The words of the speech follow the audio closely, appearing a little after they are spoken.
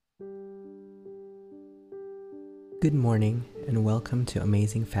Good morning and welcome to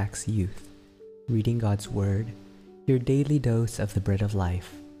Amazing Facts Youth, reading God's Word, your daily dose of the bread of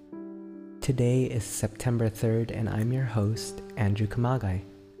life. Today is September 3rd and I'm your host, Andrew Kamagai.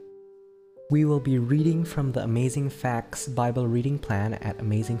 We will be reading from the Amazing Facts Bible Reading Plan at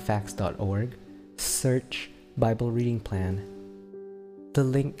amazingfacts.org. Search Bible Reading Plan. The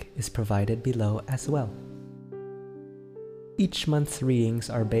link is provided below as well. Each month's readings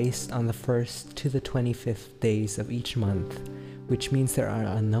are based on the 1st to the 25th days of each month, which means there are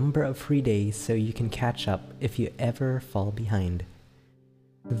a number of free days so you can catch up if you ever fall behind.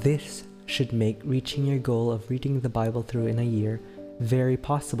 This should make reaching your goal of reading the Bible through in a year very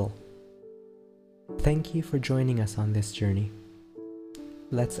possible. Thank you for joining us on this journey.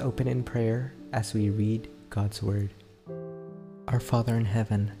 Let's open in prayer as we read God's Word. Our Father in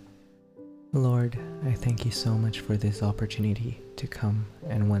heaven, Lord, I thank you so much for this opportunity to come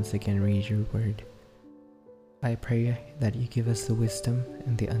and once again read your word. I pray that you give us the wisdom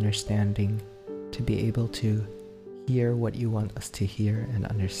and the understanding to be able to hear what you want us to hear and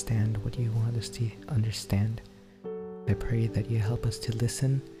understand what you want us to understand. I pray that you help us to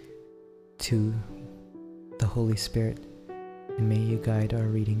listen to the Holy Spirit, and may you guide our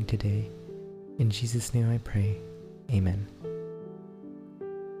reading today. In Jesus' name I pray. Amen.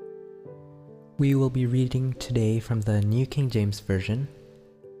 We will be reading today from the New King James Version,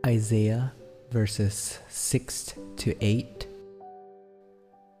 Isaiah verses 6 to 8,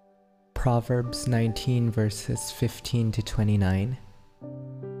 Proverbs 19 verses 15 to 29,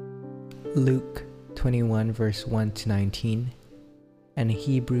 Luke 21 verse 1 to 19, and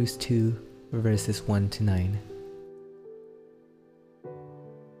Hebrews 2 verses 1 to 9.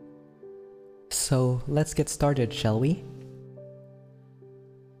 So let's get started, shall we?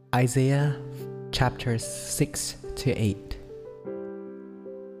 Isaiah chapters 6 to 8.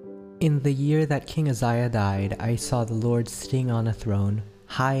 In the year that King Uzziah died, I saw the Lord sitting on a throne,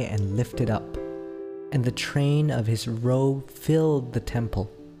 high and lifted up, and the train of his robe filled the temple.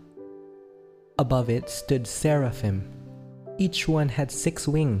 Above it stood seraphim. Each one had 6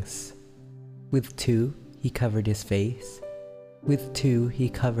 wings. With 2 he covered his face, with 2 he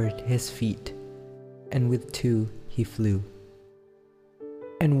covered his feet, and with 2 he flew.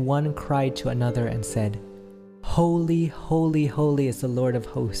 And one cried to another and said, Holy, holy, holy is the Lord of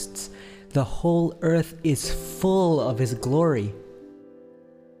hosts. The whole earth is full of his glory.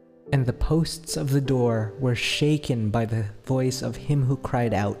 And the posts of the door were shaken by the voice of him who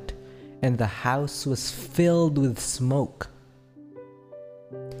cried out, and the house was filled with smoke.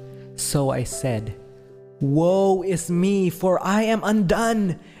 So I said, Woe is me, for I am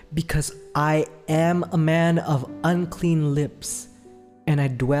undone, because I am a man of unclean lips, and I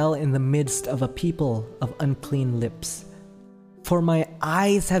dwell in the midst of a people of unclean lips. For my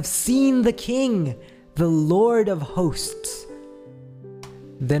eyes have seen the King, the Lord of hosts.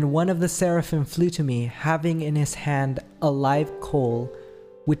 Then one of the seraphim flew to me, having in his hand a live coal,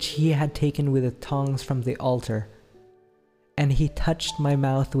 which he had taken with the tongs from the altar. And he touched my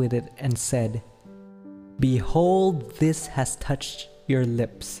mouth with it and said, Behold, this has touched your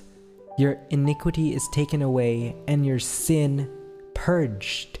lips. Your iniquity is taken away, and your sin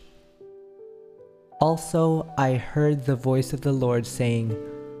purged. Also I heard the voice of the Lord saying,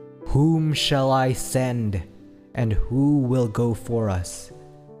 Whom shall I send, and who will go for us?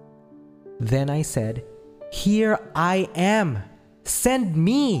 Then I said, Here I am, send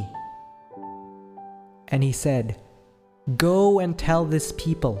me. And he said, Go and tell this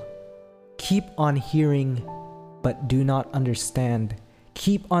people, keep on hearing, but do not understand.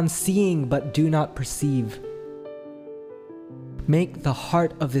 Keep on seeing, but do not perceive. Make the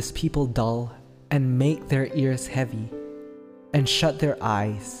heart of this people dull, and make their ears heavy, and shut their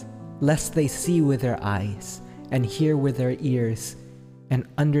eyes, lest they see with their eyes, and hear with their ears, and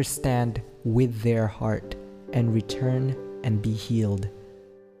understand with their heart, and return and be healed.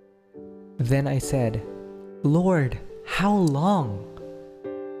 Then I said, Lord, how long?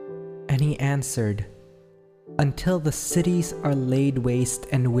 And he answered, Until the cities are laid waste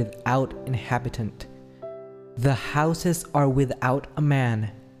and without inhabitant. The houses are without a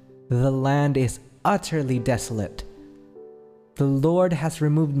man. The land is utterly desolate. The Lord has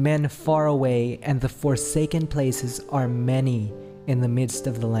removed men far away, and the forsaken places are many in the midst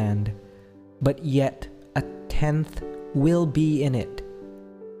of the land. But yet 1/10 will be in it,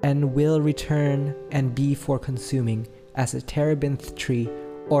 and will return and be for consuming, as a terebinth tree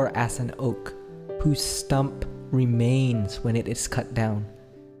or as an oak, whose stump remains when it is cut down.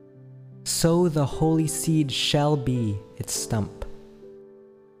 So the holy seed shall be its stump.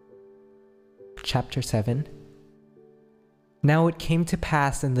 Chapter 7. Now it came to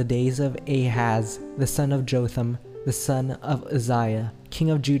pass in the days of Ahaz, the son of Jotham, the son of Uzziah, king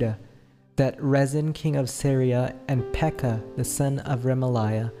of Judah, that Rezin king of Syria and Pekah the son of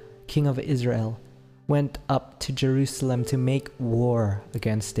Remaliah, king of Israel, went up to Jerusalem to make war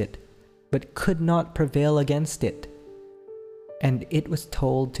against it, but could not prevail against it. And it was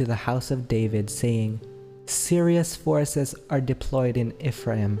told to the house of David, saying, Syria's forces are deployed in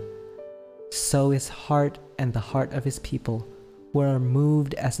Ephraim. So his heart and the heart of his people were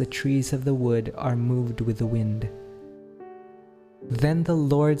moved as the trees of the wood are moved with the wind. Then the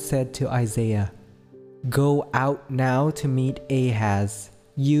Lord said to Isaiah, Go out now to meet Ahaz,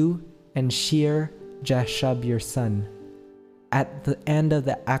 you and Shear Jashub your son, at the end of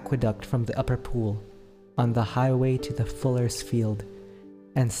the aqueduct from the upper pool, on the highway to the fuller's field,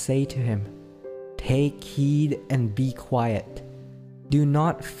 and say to him, Take heed and be quiet. Do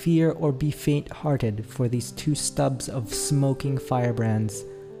not fear or be faint-hearted for these two stubs of smoking firebrands,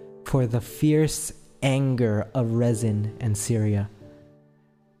 for the fierce anger of Rezin and Syria,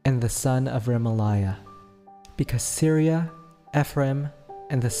 and the son of Remaliah. Because Syria, Ephraim,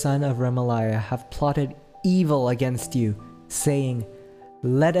 and the son of Remaliah have plotted evil against you, saying,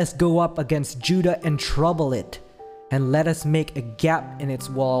 Let us go up against Judah and trouble it, and let us make a gap in its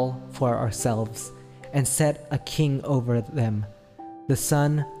wall for ourselves, and set a king over them, the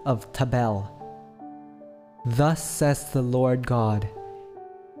son of Tabel. Thus says the Lord God,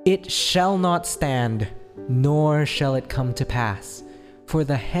 It shall not stand, nor shall it come to pass, for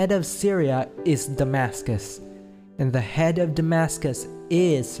the head of Syria is Damascus, and the head of Damascus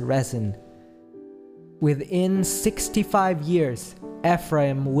is Rezin. Within 65 years,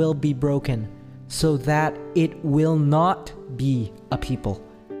 Ephraim will be broken, so that it will not be a people.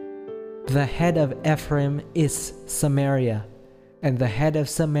 The head of Ephraim is Samaria, and the head of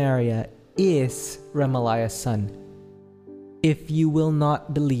Samaria is Remaliah's son. If you will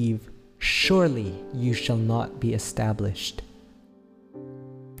not believe, surely you shall not be established.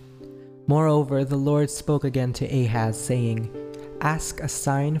 Moreover, the Lord spoke again to Ahaz, saying, Ask a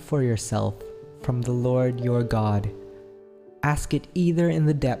sign for yourself from the Lord your God. Ask it either in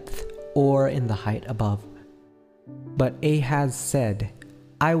the depth or in the height above. But Ahaz said,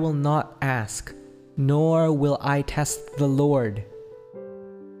 I will not ask, nor will I test the Lord.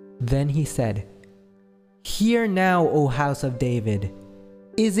 Then he said, Hear now, O house of David,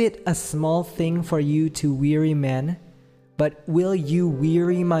 is it a small thing for you to weary men? But will you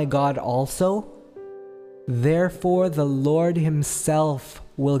weary my God also? Therefore the Lord himself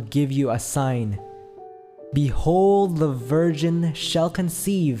will give you a sign. Behold, the virgin shall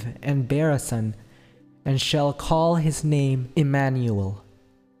conceive and bear a son, and shall call his name Emmanuel.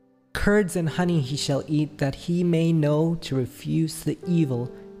 Curds and honey he shall eat, that he may know to refuse the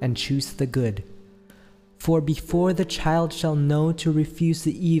evil and choose the good. For before the child shall know to refuse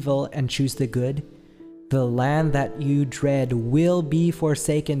the evil and choose the good, the land that you dread will be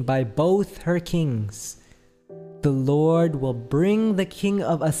forsaken by both her kings. The Lord will bring the king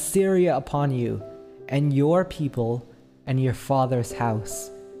of Assyria upon you, and your people, and your father's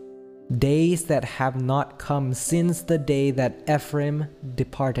house, days that have not come since the day that Ephraim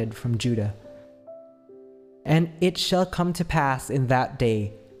departed from Judah. And it shall come to pass in that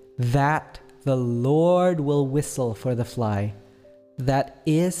day that the Lord will whistle for the fly, that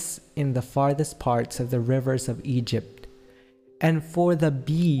is in the farthest parts of the rivers of Egypt, and for the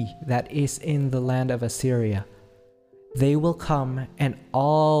bee that is in the land of Assyria. They will come, and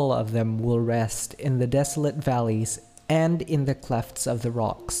all of them will rest in the desolate valleys and in the clefts of the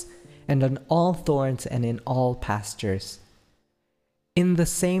rocks, and on all thorns and in all pastures. In the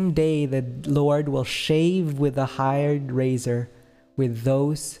same day the Lord will shave with a hired razor with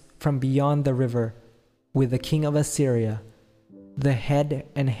those from beyond the river, with the king of Assyria, the head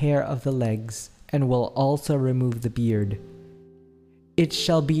and hair of the legs, and will also remove the beard. It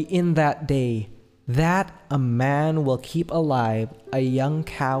shall be in that day that a man will keep alive a young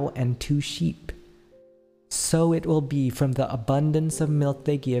cow and 2 sheep. So it will be from the abundance of milk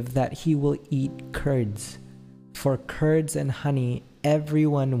they give that he will eat curds. For curds and honey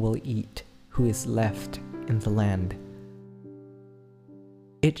everyone will eat who is left in the land.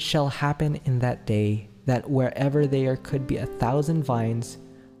 It shall happen in that day that wherever there could be 1,000 vines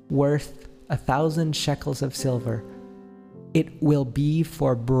worth 1,000 shekels of silver, it will be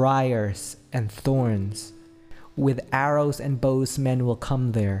for briars and thorns. With arrows and bows men will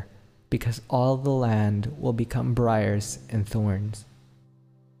come there, because all the land will become briars and thorns.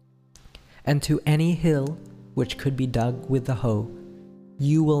 And to any hill which could be dug with the hoe,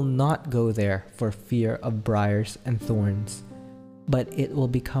 you will not go there for fear of briars and thorns, but it will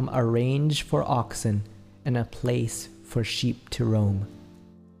become a range for oxen and a place for sheep to roam.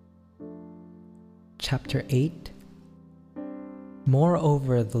 Chapter 8.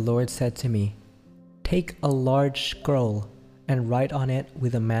 Moreover, the Lord said to me, "Take a large scroll and write on it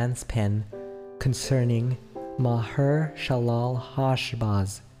with a man's pen concerning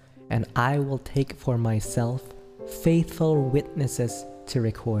Maher-shalal-Hash-Baz, and I will take for myself faithful witnesses to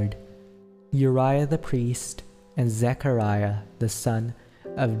record, Uriah the priest and Zechariah the son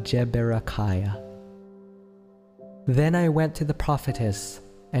of Jeberechiah." Then I went to the prophetess,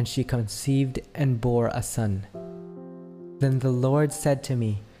 and she conceived and bore a son. Then the Lord said to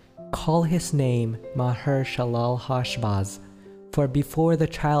me, "Call his name Maher-shalal-Hash-Baz, for before the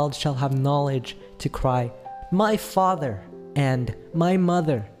child shall have knowledge to cry, 'My father,' and 'My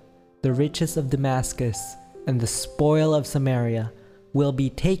mother,' the riches of Damascus and the spoil of Samaria will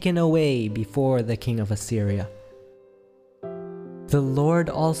be taken away before the king of Assyria." The Lord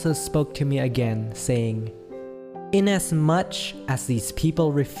also spoke to me again, saying, "Inasmuch as these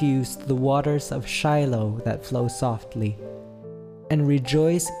people refused the waters of Shiloh that flow softly, and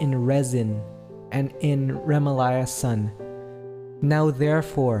rejoice in Rezin and in Remaliah's son, now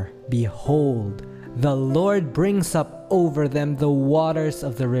therefore, behold, the Lord brings up over them the waters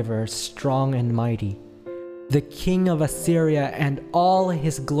of the river strong and mighty, the king of Assyria and all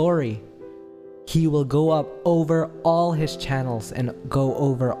his glory. He will go up over all his channels and go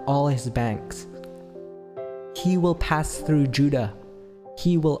over all his banks. He will pass through Judah.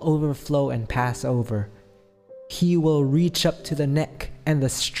 He will overflow and pass over. He will reach up to the neck, and the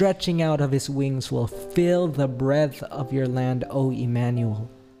stretching out of his wings will fill the breadth of your land, O Emmanuel.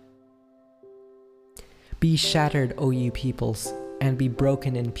 Be shattered, O you peoples, and be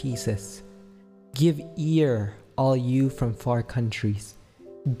broken in pieces. Give ear, all you from far countries.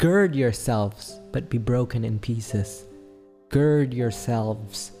 Gird yourselves, but be broken in pieces. Gird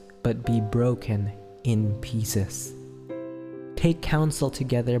yourselves, but be broken in pieces. Take counsel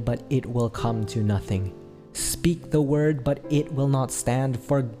together, but it will come to nothing. Speak the word, but it will not stand,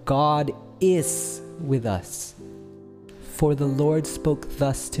 for God is with us. For the Lord spoke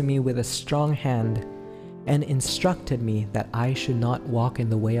thus to me with a strong hand, and instructed me that I should not walk in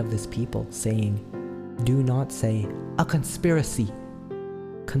the way of this people, saying, "Do not say, 'A conspiracy,'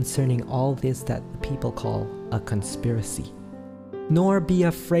 concerning all this that the people call a conspiracy. Nor be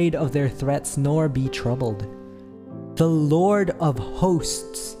afraid of their threats, nor be troubled. The Lord of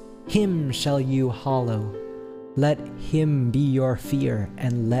hosts, him shall you hallow. Let him be your fear,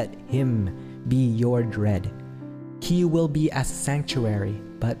 and let him be your dread. He will be as sanctuary,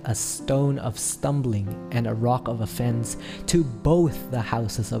 but a stone of stumbling and a rock of offense to both the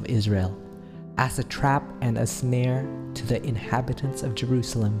houses of Israel, as a trap and a snare to the inhabitants of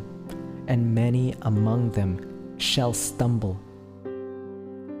Jerusalem, and many among them shall stumble.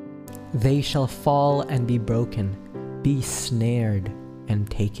 They shall fall and be broken, be snared and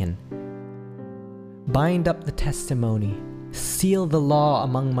taken. Bind up the testimony, seal the law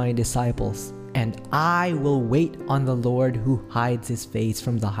among my disciples, and I will wait on the Lord who hides his face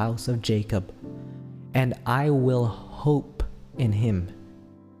from the house of Jacob, and I will hope in him.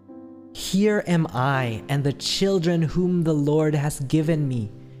 Here am I and the children whom the Lord has given me.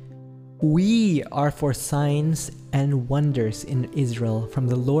 We are for signs and wonders in Israel from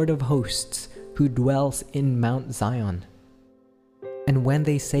the Lord of hosts, who dwells in Mount Zion. And when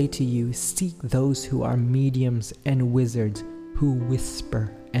they say to you, 'Seek those who are mediums and wizards, who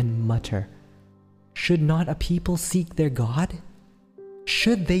whisper and mutter,' should not a people seek their God?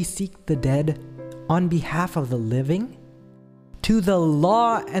 Should they seek the dead on behalf of the living? To the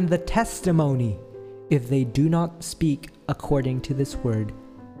law and the testimony, if they do not speak according to this word,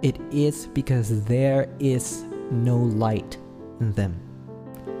 it is because there is no light in them.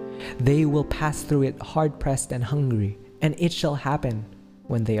 They will pass through it hard-pressed and hungry, and it shall happen,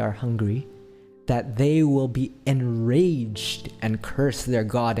 when they are hungry, that they will be enraged and curse their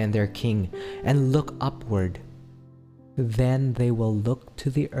God and their King, and look upward. Then they will look to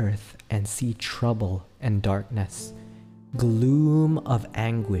the earth and see trouble and darkness, gloom of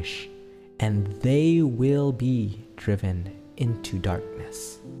anguish, and they will be driven into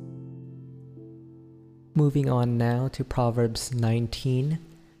darkness." Moving on now to Proverbs 19,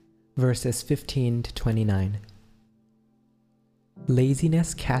 verses 15 to 29.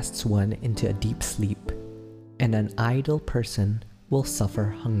 Laziness casts one into a deep sleep, and an idle person will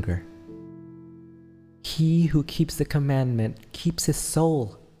suffer hunger. He who keeps the commandment keeps his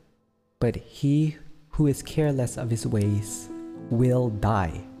soul, but he who is careless of his ways will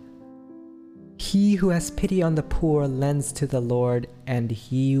die. He who has pity on the poor lends to the Lord, and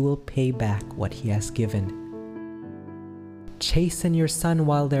he will pay back what he has given. Chasten your son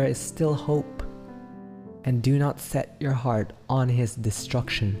while there is still hope, and do not set your heart on his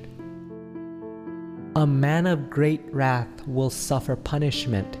destruction. A man of great wrath will suffer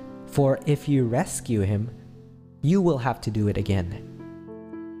punishment, for if you rescue him, you will have to do it again.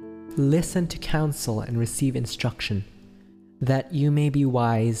 Listen to counsel and receive instruction, that you may be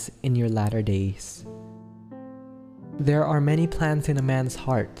wise in your latter days. There are many plans in a man's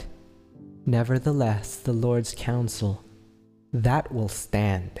heart. Nevertheless, the Lord's counsel, that will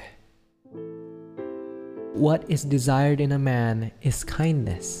stand. What is desired in a man is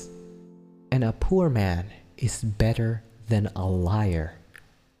kindness, and a poor man is better than a liar.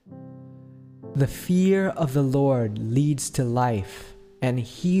 The fear of the Lord leads to life, and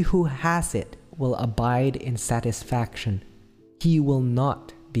he who has it will abide in satisfaction. He will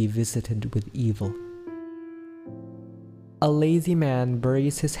not be visited with evil. A lazy man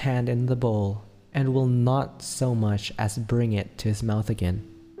buries his hand in the bowl and will not so much as bring it to his mouth again.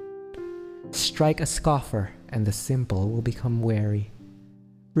 Strike a scoffer, and the simple will become wary.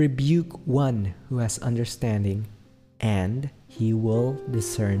 Rebuke one who has understanding, and he will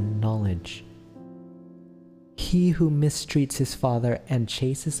discern knowledge. He who mistreats his father and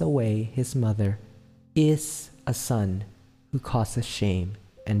chases away his mother is a son who causes shame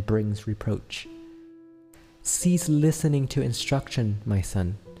and brings reproach. Cease listening to instruction, my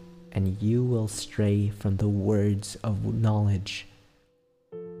son, and you will stray from the words of knowledge.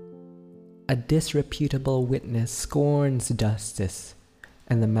 A disreputable witness scorns justice,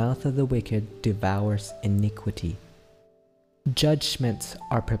 and the mouth of the wicked devours iniquity. Judgments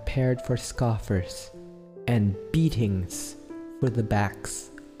are prepared for scoffers, and beatings for the backs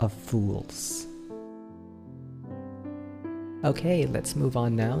of fools. Okay, let's move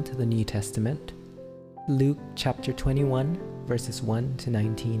on now to the New Testament. Luke chapter 21, verses 1 to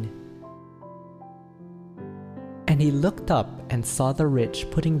 19. And he looked up and saw the rich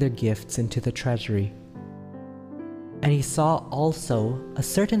putting their gifts into the treasury. And he saw also a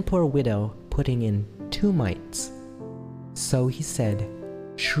certain poor widow putting in 2 mites. So he said,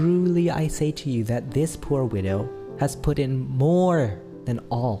 Truly I say to you that this poor widow has put in more than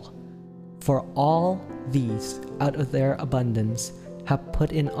all. For all these, out of their abundance, have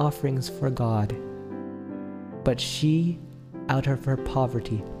put in offerings for God. But she, out of her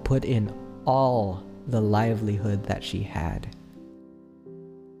poverty, put in all the livelihood that she had.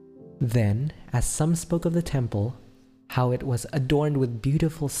 Then, as some spoke of the temple, how it was adorned with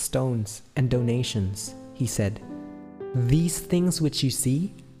beautiful stones and donations, he said, These things which you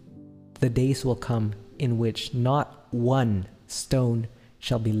see, the days will come in which not one stone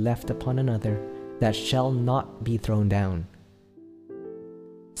shall be left upon another that shall not be thrown down.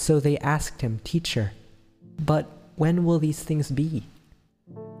 So they asked him, Teacher, but when will these things be?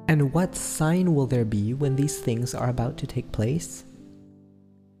 And what sign will there be when these things are about to take place?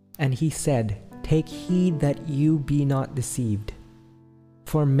 And he said, Take heed that you be not deceived.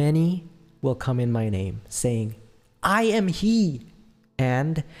 For many will come in my name, saying, I am he,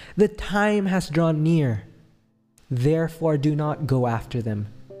 and the time has drawn near. Therefore do not go after them.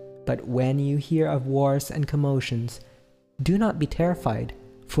 But when you hear of wars and commotions, do not be terrified,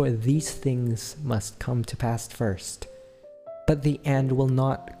 for these things must come to pass first. But the end will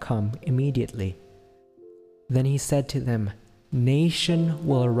not come immediately. Then he said to them, Nation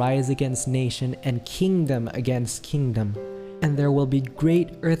will arise against nation, and kingdom against kingdom, and there will be great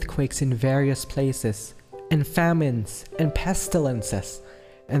earthquakes in various places, and famines and pestilences,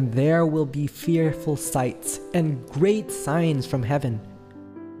 and there will be fearful sights and great signs from heaven.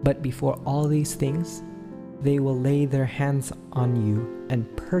 But before all these things, they will lay their hands on you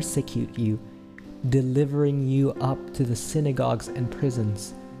and persecute you, delivering you up to the synagogues and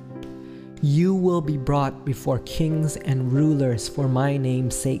prisons. You will be brought before kings and rulers for my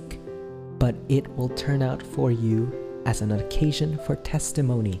name's sake, but it will turn out for you as an occasion for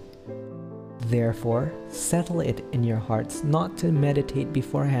testimony. Therefore, settle it in your hearts not to meditate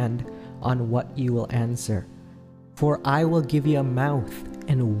beforehand on what you will answer. For I will give you a mouth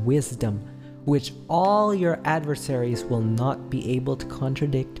and wisdom, which all your adversaries will not be able to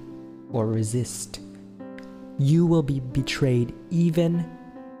contradict or resist. You will be betrayed even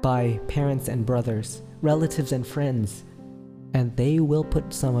by parents and brothers, relatives and friends, and they will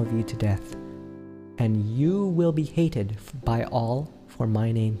put some of you to death. And you will be hated by all for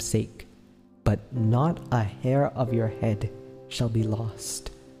my name's sake, but not a hair of your head shall be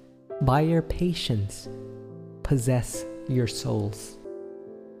lost. By your patience, possess your souls.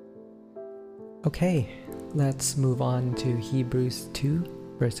 Okay, let's move on to Hebrews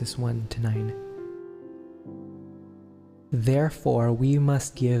 2, verses 1 to 9. Therefore, we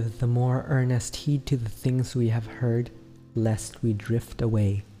must give the more earnest heed to the things we have heard, lest we drift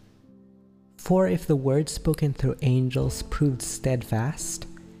away. For if the word spoken through angels proved steadfast,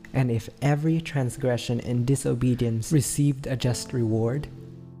 and if every transgression and disobedience received a just reward,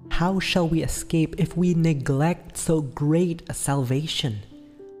 how shall we escape if we neglect so great a salvation,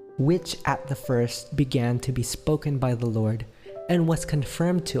 which at the first began to be spoken by the Lord, and was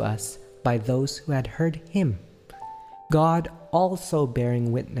confirmed to us by those who had heard him? God also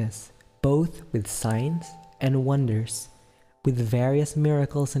bearing witness, both with signs and wonders, with various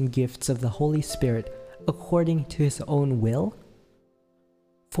miracles and gifts of the Holy Spirit, according to his own will?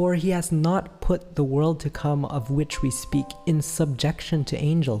 For he has not put the world to come of which we speak in subjection to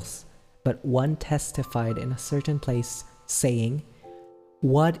angels, but one testified in a certain place, saying,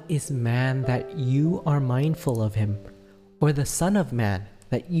 What is man that you are mindful of him, or the Son of Man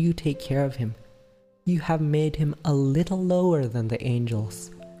that you take care of him? You have made him a little lower than the angels.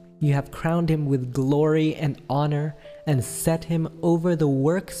 You have crowned him with glory and honor, and set him over the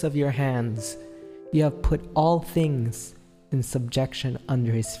works of your hands. You have put all things in subjection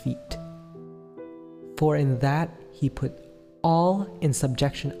under his feet. For in that he put all in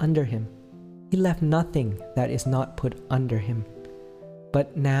subjection under him, he left nothing that is not put under him.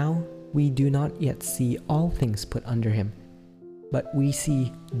 But now we do not yet see all things put under him, but we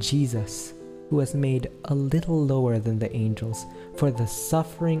see Jesus, who was made a little lower than the angels, for the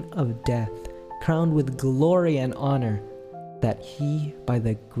suffering of death, crowned with glory and honor, that he, by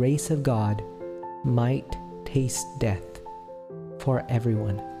the grace of God, might taste death for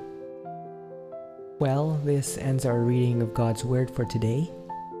everyone. Well, this ends our reading of God's word for today.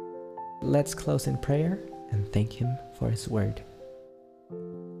 Let's close in prayer and thank him for his word.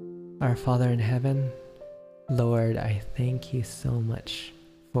 Our Father in heaven, Lord, I thank you so much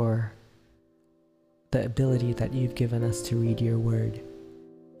for the ability that you've given us to read your word,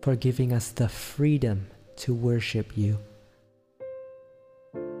 for giving us the freedom to worship you.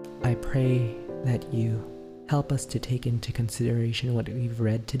 I pray that you help us to take into consideration what we've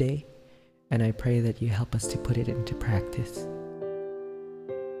read today, and I pray that you help us to put it into practice.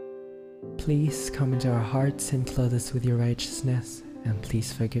 Please come into our hearts and clothe us with your righteousness, and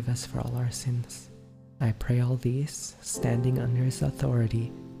please forgive us for all our sins. I pray all these, standing under his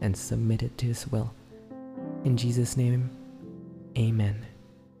authority and submitted to his will. In Jesus' name, amen.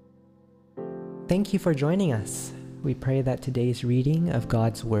 Thank you for joining us. We pray that today's reading of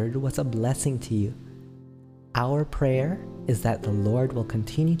God's Word was a blessing to you. Our prayer is that the Lord will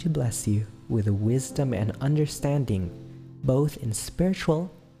continue to bless you with wisdom and understanding, both in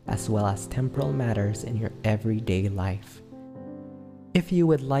spiritual as well as temporal matters in your everyday life. If you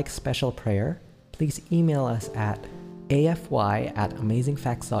would like special prayer, please email us at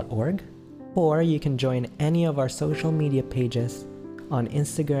afy@amazingfacts.org, or you can join any of our social media pages on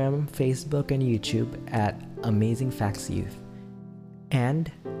Instagram, Facebook, and YouTube at Amazing Facts Youth.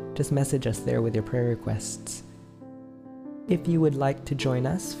 And just message us there with your prayer requests. If you would like to join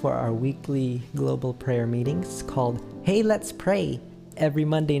us for our weekly global prayer meetings called Hey Let's Pray every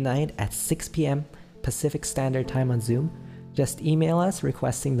Monday night at 6 p.m. Pacific Standard Time on Zoom, just email us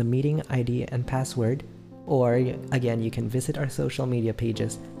requesting the meeting ID and password, or again, you can visit our social media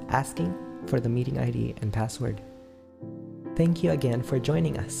pages asking for the meeting ID and password. Thank you again for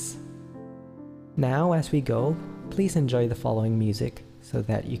joining us. Now, as we go, please enjoy the following music so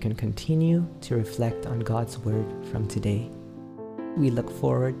that you can continue to reflect on God's Word from today. We look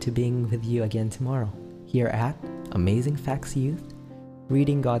forward to being with you again tomorrow here at Amazing Facts Youth,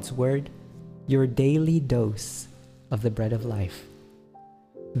 reading God's Word, your daily dose of the bread of life.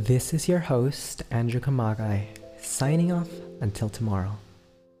 This is your host, Andrew Kamagai, signing off until tomorrow.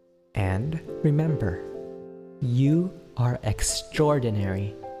 And remember, you are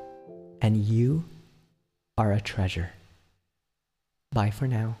extraordinary, and you are a treasure. Bye for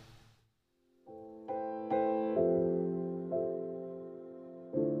now.